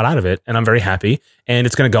got what I got out of it, and I'm very happy. And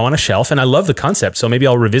it's going to go on a shelf, and I love the concept, so maybe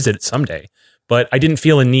I'll revisit it someday. But I didn't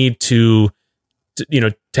feel a need to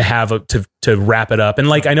wrap it up. And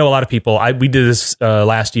like I know a lot of people, we did this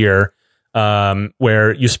last year,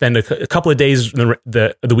 where you spend a couple of days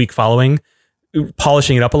the week following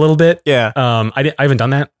polishing it up a little bit. Yeah. I haven't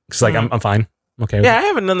done that because like I'm fine. Okay. Yeah, I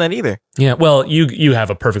haven't done that either. Yeah, well, you have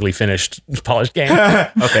a perfectly finished, polished game.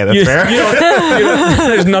 Okay, that's fair.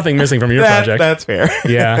 There's nothing missing from your project. That's fair.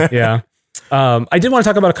 Yeah. I did want to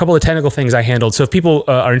talk about a couple of technical things I handled. So if people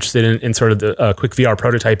are interested in sort of the quick VR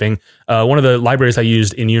prototyping, one of the libraries I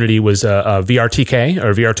used in Unity was VRTK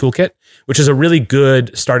or VR Toolkit, which is a really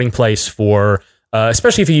good starting place for,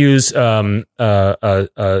 especially if you use the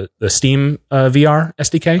Steam VR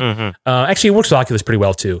SDK. Actually, it works with Oculus pretty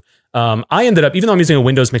well too. I ended up, even though I'm using a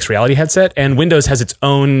Windows mixed reality headset, and Windows has its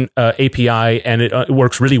own API, and it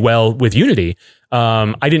works really well with Unity.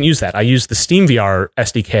 I didn't use that. I used the Steam VR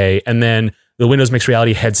SDK, and then the Windows mixed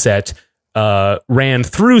reality headset ran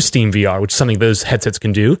through Steam VR, which is something those headsets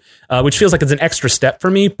can do, which feels like it's an extra step for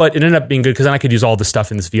me, but it ended up being good because then I could use all the stuff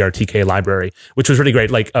in this VRTK library, which was really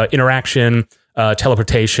great, like interaction,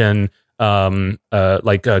 teleportation, snapping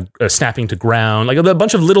to ground, like a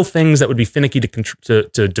bunch of little things that would be finicky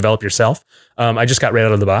to develop yourself. I just got right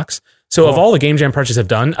out of the box. So of all the Game Jam projects I've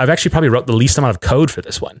done, I've actually probably wrote the least amount of code for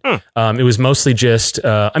this one. It was mostly just,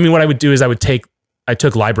 what I would do is I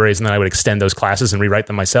took libraries and then I would extend those classes and rewrite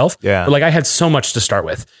them myself. Yeah. But like I had so much to start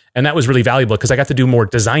with, and that was really valuable because I got to do more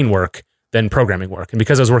design work than programming work. And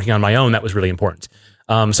because I was working on my own, that was really important.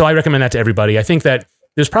 So I recommend that to everybody. I think that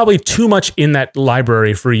there's probably too much in that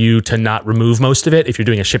library for you to not remove most of it if you're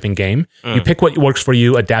doing a shipping game. You pick what works for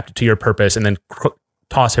you, adapt it to your purpose, and then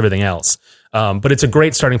toss everything else. But it's a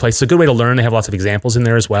great starting place. It's a good way to learn. They have lots of examples in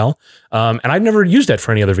there as well. And I've never used that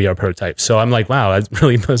for any other VR prototype. So I'm like, wow, I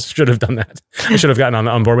really should have done that. I should have gotten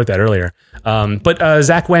on board with that earlier. But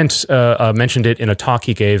Zach Wendt mentioned it in a talk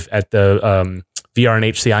he gave at the VR and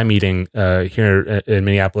HCI meeting here in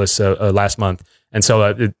Minneapolis last month. And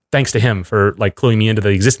so thanks to him for like cluing me into the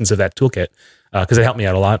existence of that toolkit because it helped me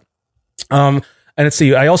out a lot. And let's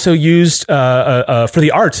see, I also used for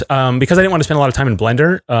the art because I didn't want to spend a lot of time in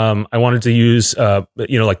Blender. I wanted to use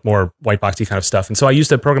like more white boxy kind of stuff, and so I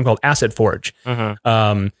used a program called Asset Forge,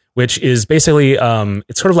 which is basically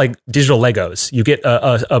it's sort of like digital Legos. You get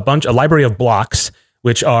a library of blocks,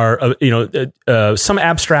 which are some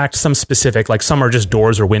abstract, some specific, like some are just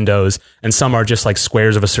doors or windows, and some are just like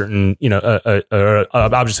squares of a certain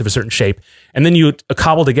objects of a certain shape, and then you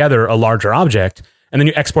cobble together a larger object. And then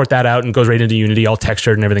you export that out and it goes right into Unity, all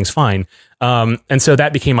textured and everything's fine. And so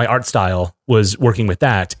that became my art style, was working with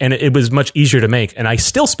that. And it was much easier to make. And I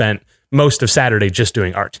still spent most of Saturday just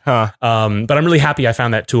doing art. But I'm really happy I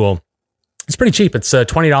found that tool. It's pretty cheap. It's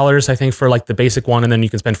 $20, I think, for like the basic one. And then you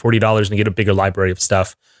can spend $40 and get a bigger library of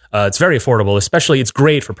stuff. It's very affordable, especially it's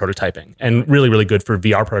great for prototyping and really, really good for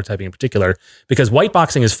VR prototyping in particular, because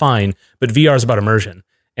whiteboxing is fine, but VR is about immersion.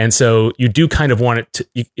 And so you do kind of want it to,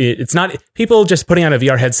 it's not, people just putting on a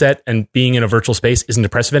VR headset and being in a virtual space isn't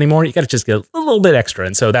impressive anymore. You got to just get a little bit extra.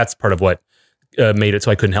 And so that's part of what made it so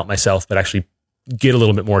I couldn't help myself, but actually get a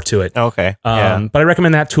little bit more to it. Okay. But I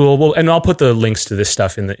recommend that tool. Well, and I'll put the links to this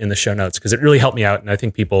stuff in the show notes because it really helped me out. And I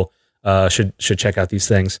think people should check out these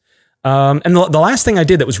things. And the last thing I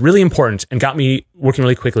did that was really important and got me working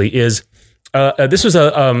really quickly is, this was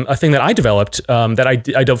a thing that I developed that I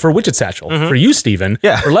did for Widget Satchel for you, Stephen,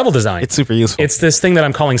 for level design. It's super useful. It's this thing that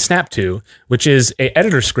I'm calling Snap2, which is a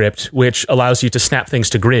editor script which allows you to snap things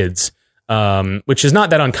to grids, which is not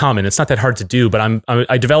that uncommon. It's not that hard to do, but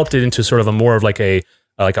I developed it into sort of a more of like a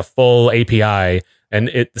full API,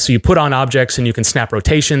 and so you put on objects and you can snap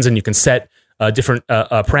rotations and you can set different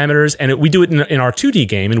parameters, and we do it in our 2D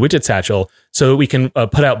game in Widget Satchel, so we can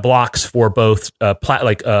put out blocks for both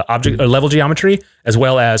object level geometry as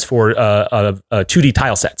well as for 2D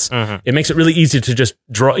tile sets. It makes it really easy to just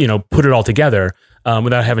draw, put it all together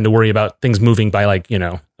without having to worry about things moving by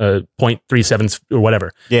 0.37 or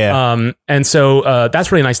whatever. Yeah. And so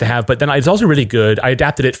that's really nice to have. But then it's also really good. I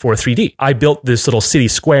adapted it for 3D. I built this little city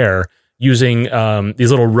square using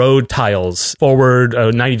these little road tiles, forward,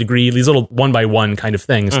 90 degree, these little 1x1 kind of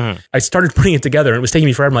things. I started putting it together and it was taking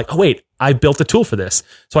me forever. I'm like, oh wait, I built a tool for this.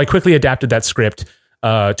 So I quickly adapted that script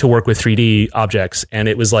to work with 3D objects. And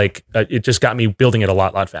it was like, it just got me building it a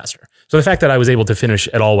lot faster. So the fact that I was able to finish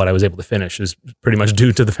at all what I was able to finish is pretty much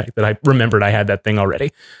due to the fact that I remembered I had that thing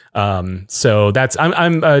already. So that's,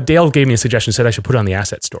 Dale gave me a suggestion, said I should put it on the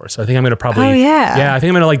asset store. So I think I'm going to probably, I think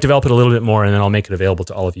I'm going to develop it a little bit more and then I'll make it available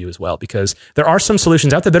to all of you as well, because there are some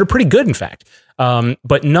solutions out there that are pretty good, in fact,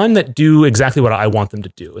 but none that do exactly what I want them to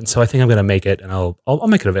do. And so I think I'm going to make it and I'll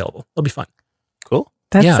make it available. It'll be fun. Cool.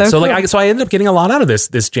 That's so cool. So I ended up getting a lot out of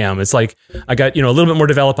this jam. It's like I got a little bit more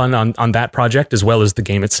developed on that project as well as the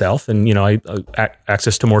game itself, and I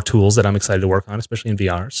access to more tools that I'm excited to work on, especially in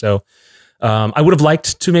VR. So I would have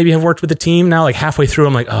liked to maybe have worked with the team. Now, like halfway through,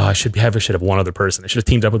 I'm like, oh, I should have one other person. I should have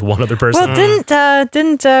teamed up with one other person. Well,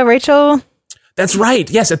 didn't Rachel? That's right.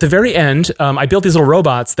 Yes, at the very end, I built these little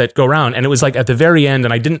robots that go around, and it was like at the very end,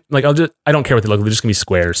 and I didn't like. I don't care what they look like. They're just gonna be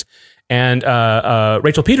squares. And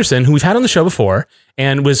Rachel Peterson, who we've had on the show before,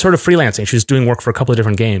 and was sort of freelancing. She was doing work for a couple of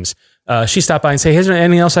different games. She stopped by and said, "Hey, is there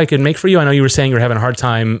anything else I could make for you? I know you were saying you were having a hard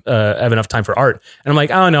time, have enough time for art." And I'm like,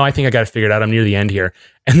 "Oh no, I think I got it figured out. I'm near the end here."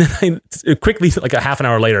 And then I quickly, like a half an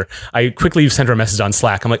hour later, I quickly sent her a message on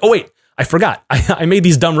Slack. I'm like, "Oh wait, I forgot. I made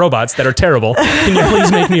these dumb robots that are terrible. Can you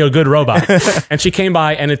please make me a good robot?" And she came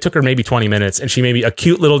by, and it took her maybe 20 minutes, and she made me a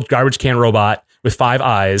cute little garbage can robot with 5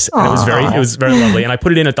 eyes, and it was very lovely. And I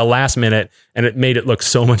put it in at the last minute, and it made it look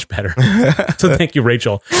so much better. So thank you,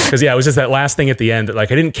 Rachel, because it was just that last thing at the end that I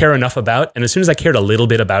didn't care enough about, and as soon as I cared a little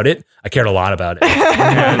bit about it, I cared a lot about it.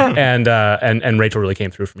 and Rachel really came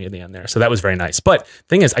through for me at the end there, so that was very nice. But the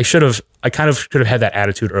thing is, I kind of could have had that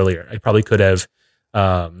attitude earlier. I probably could have.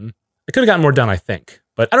 I could have gotten more done, I think.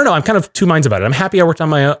 But I don't know. I'm kind of two minds about it. I'm happy I worked on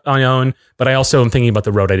my own, but I also am thinking about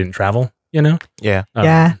the road I didn't travel, Yeah. Yeah.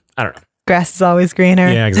 I don't know. Grass is always greener.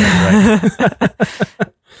 Yeah, exactly.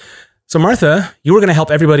 Right. So, Martha, you were going to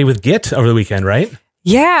help everybody with Git over the weekend, right?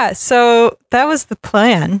 Yeah. So that was the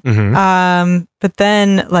plan. But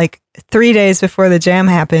then, 3 days before the jam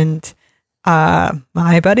happened,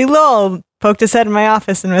 my buddy Lowell poked his head in my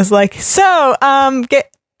office and was like, "So,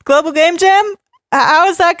 Global Game Jam? How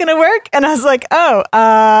is that going to work?" And I was like,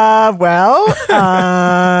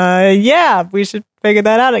 yeah, we should figure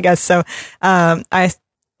that out, I guess. So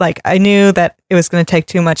I knew that it was going to take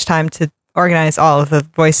too much time to organize all of the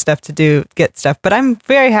voice stuff to do Git stuff. But I'm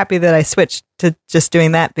very happy that I switched to just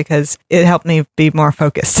doing that because it helped me be more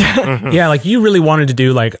focused. Yeah, you really wanted to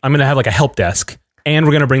do I'm going to have a help desk, and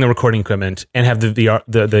we're going to bring the recording equipment and have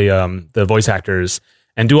the voice actors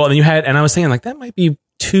and do all. And I was thinking that might be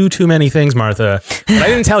too many things, Martha. But I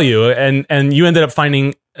didn't tell you, and you ended up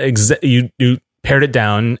finding you pared it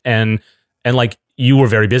down, and you were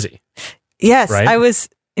very busy. Yes, right? I was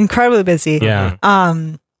incredibly busy. Yeah.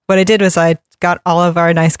 What I did was I got all of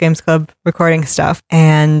our Nice Games Club recording stuff,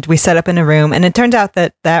 and we set up in a room. And it turned out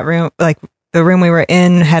that room, the room we were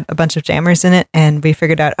in, had a bunch of jammers in it, and we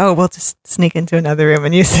figured out, we'll just sneak into another room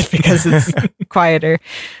and use it because it's quieter.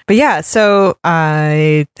 But yeah, so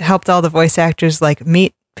I helped all the voice actors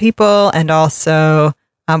meet people, and also,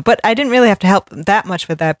 but I didn't really have to help that much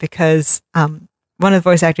with that because one of the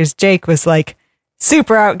voice actors, Jake, was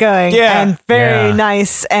super outgoing and very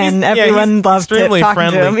nice, and everyone loved extremely talking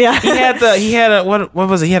friendly. to him. Yeah, he had a what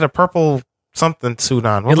was it? He had a purple something suit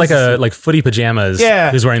on. He had footy pajamas.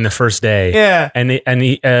 Yeah, he was wearing the first day. Yeah, and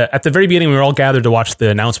he at the very beginning, we were all gathered to watch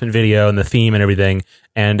the announcement video and the theme and everything.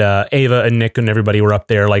 And Ava and Nick and everybody were up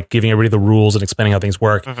there, giving everybody the rules and explaining how things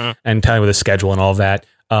work and telling with the schedule and all of that.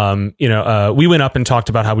 We went up and talked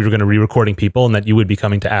about how we were going to re-recording people and that you would be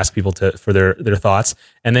coming to ask people for their thoughts.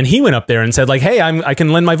 And then he went up there and said hey, I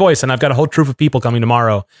can lend my voice, and I've got a whole troop of people coming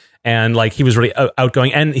tomorrow. And he was really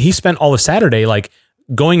outgoing, and he spent all of Saturday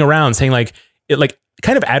going around saying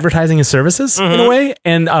kind of advertising his services in a way.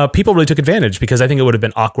 And people really took advantage because I think it would have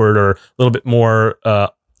been awkward or a little bit more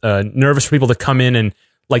nervous for people to come in and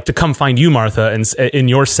to come find you, Martha, and in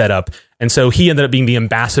your setup. And so he ended up being the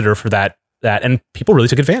ambassador for that, and people really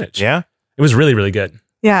took advantage. Yeah. It was really, really good.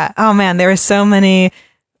 Yeah. Oh man, there were so many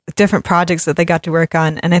different projects that they got to work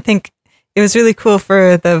on. And I think it was really cool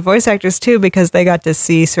for the voice actors too, because they got to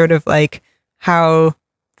see sort of how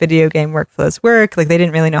video game workflows work. Like they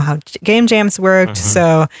didn't really know how game jams worked.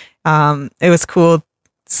 So it was cool.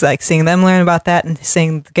 It's like seeing them learn about that and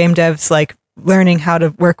seeing the game devs like learning how to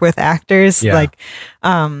work with actors. Yeah. Like,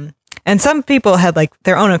 and some people had like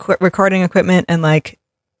their own recording equipment and like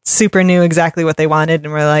super knew exactly what they wanted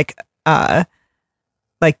and were like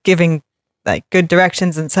giving like good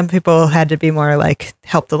directions. And some people had to be more like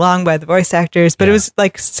helped along by the voice actors, but it was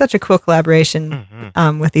like such a cool collaboration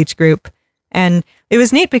with each group. And it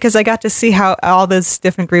was neat because I got to see how all those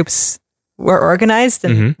different groups were organized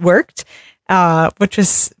and worked, which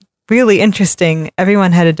was really interesting.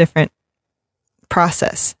 Everyone had a different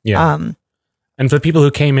process. Yeah. And for the people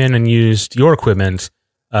who came in and used your equipment,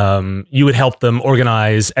 you would help them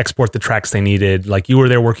organize, export the tracks they needed. Like you were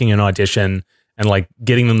there working in Audition and like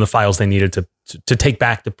getting them the files they needed to take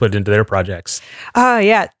back to put into their projects.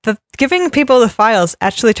 Yeah. Giving people the files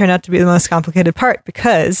actually turned out to be the most complicated part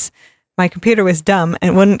because my computer was dumb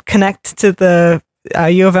and wouldn't connect to the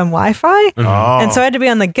U of M Wi-Fi. And so I had to be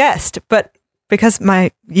on the guest. But because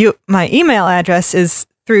my email address is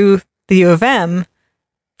through the U of M,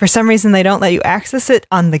 for some reason they don't let you access it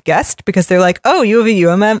on the guest because they're like, oh, you have a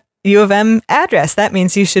U of M address. That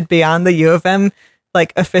means you should be on the U of M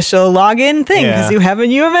like official login thing because you have a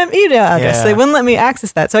U of M email address. They wouldn't let me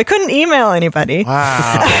access that. So I couldn't email anybody.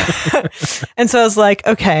 Wow. And so I was like,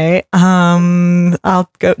 okay, I'll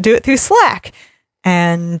go do it through Slack.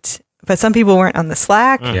 But some people weren't on the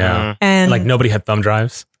Slack. Yeah. And like nobody had thumb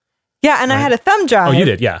drives. Yeah. And I had a thumb drive. Oh, you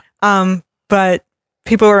did. Yeah. But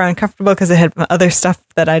people were uncomfortable because I had other stuff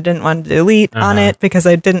that I didn't want to delete on it because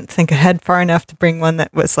I didn't think ahead far enough to bring one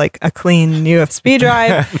that was like a clean USB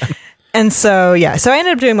drive. And so, so I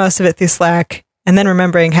ended up doing most of it through Slack and then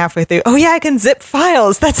remembering halfway through, oh yeah, I can zip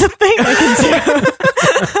files. That's a thing I can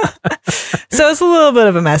do. So it was a little bit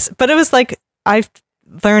of a mess, but it was like, I've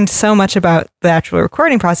learned so much about the actual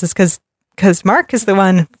recording process because Mark is the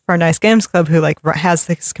one for Nice Games Club who like has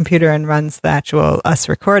this computer and runs the actual us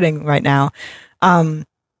recording right now.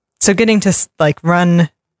 So getting to like run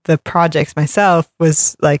the projects myself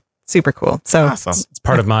was like super cool. So awesome. It's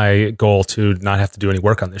part of my goal to not have to do any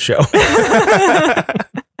work on this show.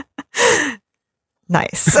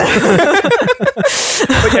 Nice.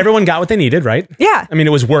 But everyone got what they needed, right? Yeah. I mean,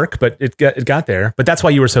 it was work, but it got there. But that's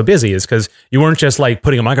why you were so busy, is because you weren't just like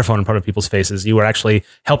putting a microphone in front of people's faces. You were actually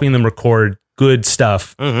helping them record good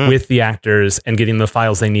stuff with the actors and getting the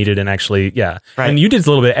files they needed. And actually, Right. And you did a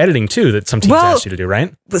little bit of editing too that some teams asked you to do,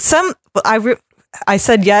 right? I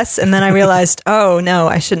said yes, and then I realized, oh no,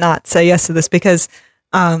 I should not say yes to this because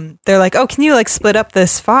they're like, oh, can you like split up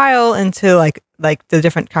this file into like the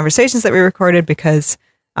different conversations that we recorded because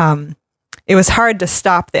it was hard to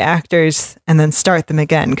stop the actors and then start them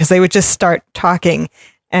again because they would just start talking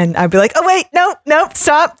and I'd be like, oh wait, no,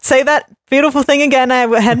 stop, say that beautiful thing again.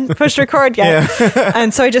 I hadn't pushed record yet.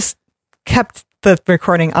 And so I just kept the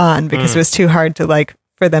recording on because it was too hard to like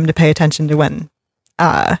for them to pay attention to when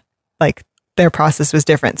like their process was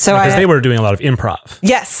different. So because they were doing a lot of improv.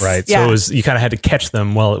 Yes. Right. Yeah. So you kind of had to catch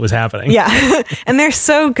them while it was happening. Yeah. And they're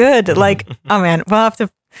so good. Like, oh man, we'll have to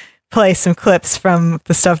play some clips from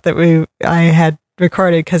the stuff that I had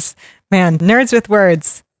recorded because man, Nerds with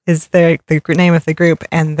Words is the name of the group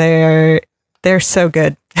and they're so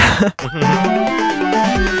good.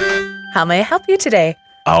 How may I help you today?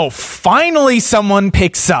 Oh, finally someone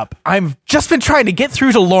picks up. I've just been trying to get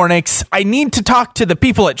through to Lornix. I need to talk to the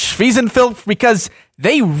people at Schwiesenfilch because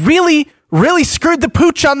they really, really screwed the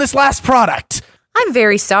pooch on this last product. I'm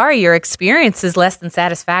very sorry your experience is less than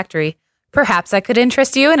satisfactory. Perhaps I could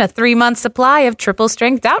interest you in a 3-month supply of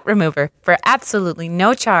triple-strength doubt remover for absolutely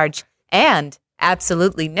no charge and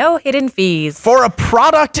absolutely no hidden fees. For a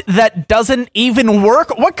product that doesn't even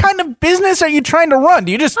work? What kind of business are you trying to run?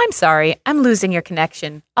 Do you just... I'm sorry, I'm losing your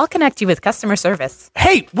connection. I'll connect you with customer service.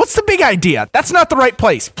 Hey, what's the big idea? That's not the right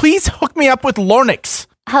place. Please hook me up with Lornix.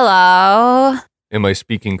 Hello? Am I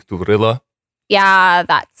speaking to Rilla? Yeah,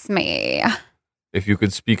 that's me. If you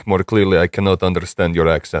could speak more clearly, I cannot understand your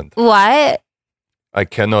accent. What? I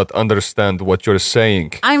cannot understand what you're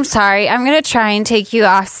saying. I'm sorry. I'm going to try and take you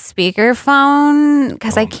off speakerphone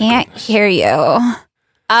because I can't hear you.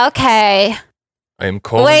 Okay. I am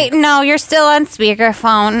calling... Wait, no, you're still on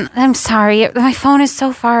speakerphone. I'm sorry. My phone is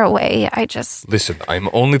so far away. Listen, I'm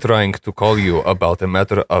only trying to call you about a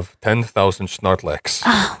matter of 10,000 Snortlex.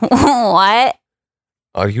 What?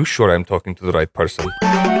 Are you sure I'm talking to the right person?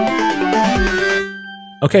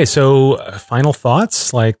 Okay, so final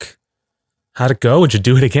thoughts? Like, how'd it go? Would you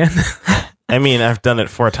do it again? I mean, I've done it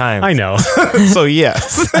 4 times. I know. So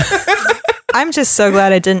yes. I'm just so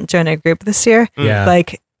glad I didn't join a group this year. Yeah.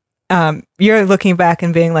 Like, you're looking back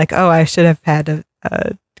and being like, oh, I should have had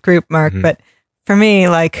a group, Mark, but for me,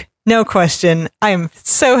 like, no question, I'm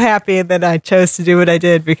so happy that I chose to do what I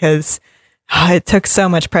did because it took so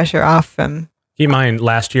much pressure off from. Keep in mind,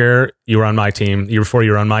 last year you were on my team. The year before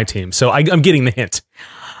you were on my team. So I'm getting the hint.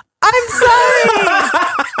 I'm sorry.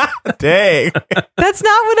 Dang. That's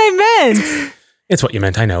not what I meant. It's what you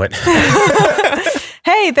meant. I know it.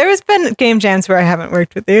 Hey, there has been game jams where I haven't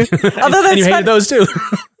worked with you. Although that's and you hated those too.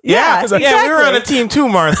 Yeah, exactly. Yeah, we were on a team too,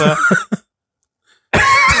 Martha.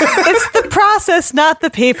 It's the process, not the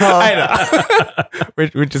people. I know.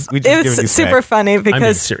 we just It giving you was super smack. funny I'm being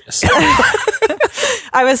because serious.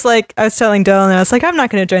 I was telling Dylan, I was like, I'm not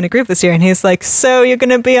going to join a group this year. And he's like, so you're going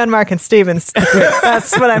to be on Mark and Steven's group.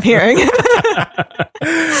 That's what I'm hearing.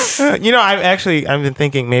 I've been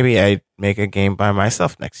thinking maybe I'd make a game by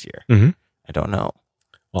myself next year. Mm-hmm. I don't know.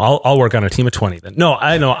 Well, I'll work on a team of 20 then. No,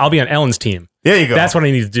 I know. I'll be on Ellen's team. There you go. That's what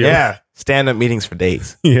I need to do. Yeah. Stand-up meetings for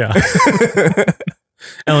days. Yeah.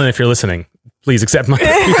 Ellen, if you're listening, please accept my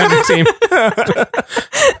on your team.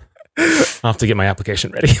 I'll have to get my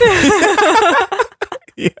application ready.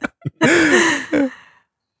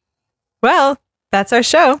 Well, that's our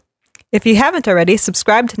show. If you haven't already,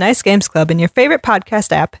 subscribe to Nice Games Club in your favorite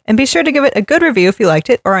podcast app and be sure to give it a good review if you liked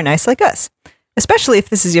it or are nice like us. Especially if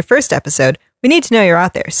this is your first episode, we need to know you're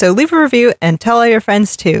out there. So leave a review and tell all your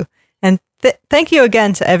friends too. And thank you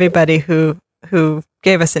again to everybody who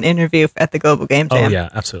gave us an interview at the Global Game Jam. Oh, yeah,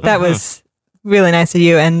 absolutely. That was really nice of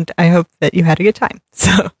you, and I hope that you had a good time.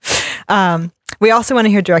 So we also want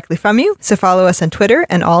to hear directly from you, so follow us on Twitter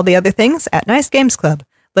and all the other things at Nice Games Club.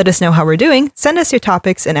 Let us know how we're doing, send us your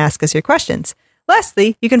topics, and ask us your questions.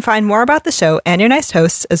 Lastly, you can find more about the show and your nice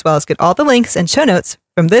hosts, as well as get all the links and show notes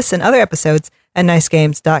from this and other episodes at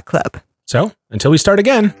nicegames.club. So, until we start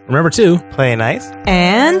again, remember to play nice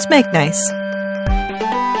and make nice.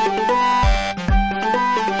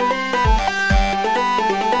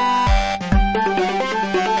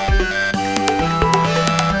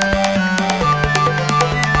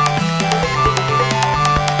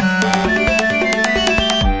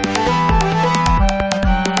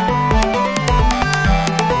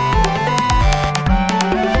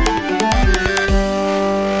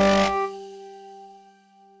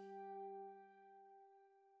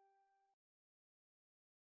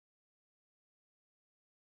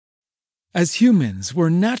 As humans, we're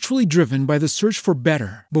naturally driven by the search for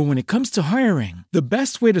better. But when it comes to hiring, the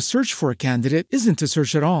best way to search for a candidate isn't to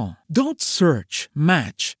search at all. Don't search,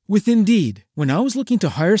 match with Indeed. When I was looking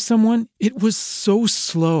to hire someone, it was so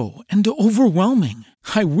slow and overwhelming.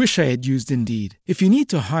 I wish I had used Indeed. If you need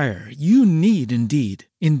to hire, you need Indeed.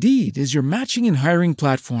 Indeed is your matching and hiring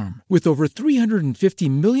platform with over 350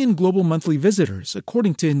 million global monthly visitors,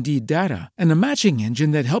 according to Indeed data, and a matching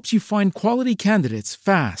engine that helps you find quality candidates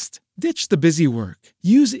fast. Ditch the busy work.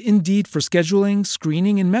 Use Indeed for scheduling,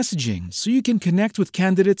 screening, and messaging so you can connect with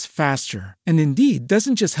candidates faster. And Indeed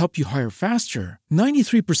doesn't just help you hire faster.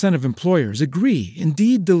 93% of employers agree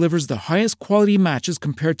Indeed delivers the highest quality matches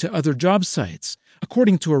compared to other job sites,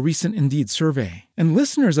 according to a recent Indeed survey. And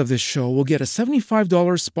listeners of this show will get a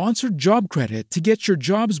 $75 sponsored job credit to get your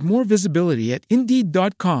jobs more visibility at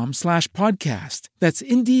Indeed.com/podcast. That's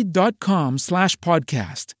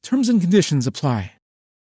Indeed.com/podcast. Terms and conditions apply.